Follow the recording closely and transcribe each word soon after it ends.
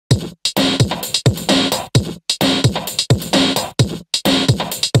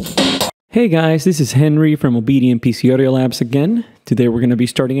Hey guys, this is Henry from OBEDIA PC Audio Labs again. Today we're going to be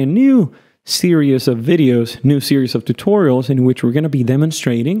starting a new series of videos, new series of tutorials in which we're going to be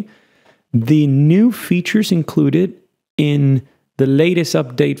demonstrating the new features included in the latest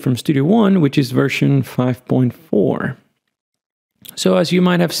update from Studio One, which is version 5.4. So as you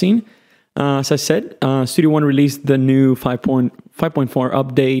might have seen, as I said, Studio One released the new 5.4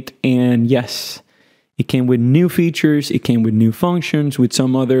 update, and yes, it came with new features, it came with new functions, with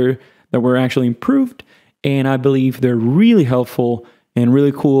some other that were actually improved, and I believe they're really helpful and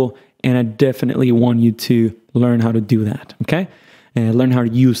really cool, and I definitely want you to learn how to do that, okay? And learn how to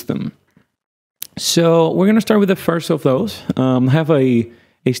use them. So we're gonna start with the first of those. I have a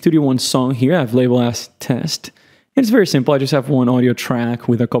Studio One song here I've labeled as test. It's very simple. I just have one audio track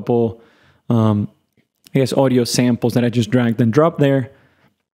with a couple, I guess, audio samples that I just dragged and dropped there.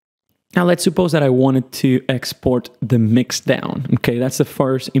 Now let's suppose that I wanted to export the Mixdown. Okay, that's the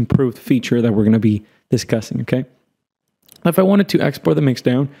first improved feature that we're going to be discussing. Okay, if I wanted to export the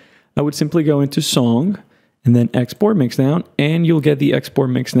Mixdown, I would simply go into Song and then Export Mixdown, and you'll get the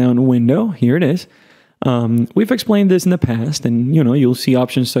Export Mixdown window. Here it is. We've explained this in the past, and you'll see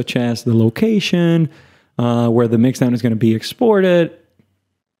options such as the location, where the Mixdown is going to be exported.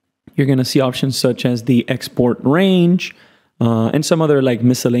 You're going to see options such as the export range. And some other like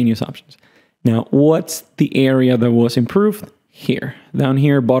miscellaneous options. Now, what's the area that was improved? Here, down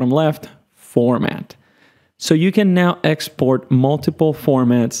here, bottom left, format. So you can now export multiple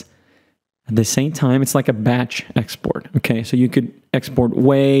formats at the same time. It's like a batch export. Okay, so you could export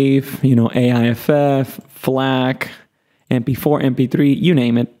WAV, AIFF, FLAC, MP4, MP3, you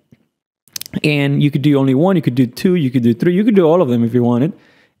name it. And you could do only one, you could do two, you could do three, you could do all of them if you wanted.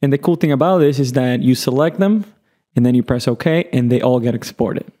 And the cool thing about this is that you select them, and then you press OK, and they all get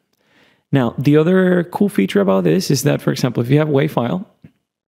exported. Now, the other cool feature about this is that, for example, if you have a WAV file,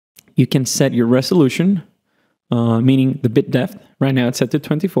 you can set your resolution, meaning the bit depth. Right now, it's set to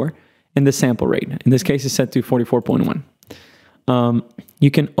 24, and the sample rate. In this case, it's set to 44.1. You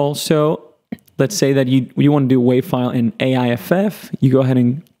can also, let's say that you want to do a WAV file in AIFF. You go ahead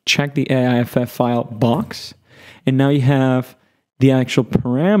and check the AIFF file box, and now you have the actual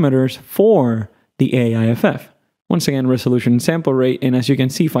parameters for the AIFF. Once again, resolution and sample rate, and as you can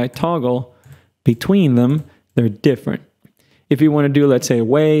see, if I toggle between them, they're different. If you want to do, let's say,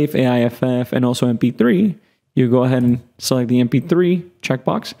 WAV, AIFF, and also MP3, you go ahead and select the MP3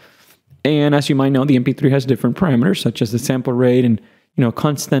 checkbox. And as you might know, the MP3 has different parameters, such as the sample rate and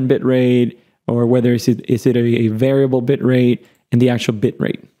constant bit rate, or whether is it a variable bit rate and the actual bit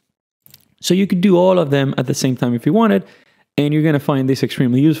rate. So you could do all of them at the same time if you wanted. And you're going to find this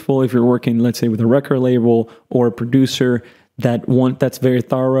extremely useful if you're working, let's say, with a record label or a producer that's very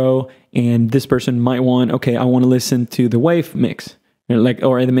thorough. And this person might want, okay, I want to listen to the WAV mix,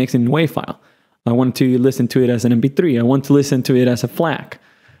 or the mix in WAV file. I want to listen to it as an MP3. I want to listen to it as a FLAC.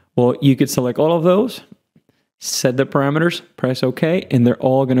 Well, you could select all of those, set the parameters, press OK, and they're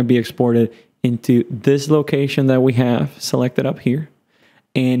all going to be exported into this location that we have selected up here.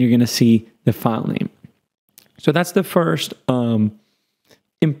 And you're going to see the file name. So that's the first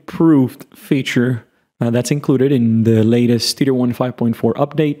improved feature that's included in the latest Studio One 5.4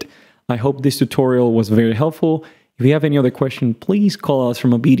 update. I hope this tutorial was very helpful. If you have any other question, please call us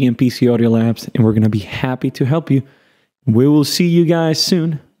from OBEDIA PC Audio Labs, and we're going to be happy to help you. We will see you guys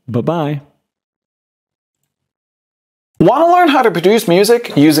soon. Bye-bye. Want to learn how to produce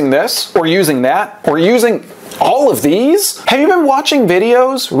music using this, or using that, or using all of these? Have you been watching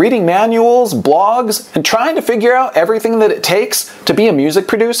videos, reading manuals, blogs, and trying to figure out everything that it takes to be a music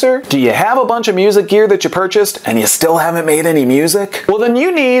producer? Do you have a bunch of music gear that you purchased and you still haven't made any music? Well, then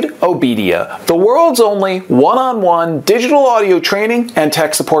you need OBEDIA, the world's only one-on-one digital audio training and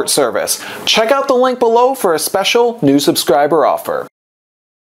tech support service. Check out the link below for a special new subscriber offer.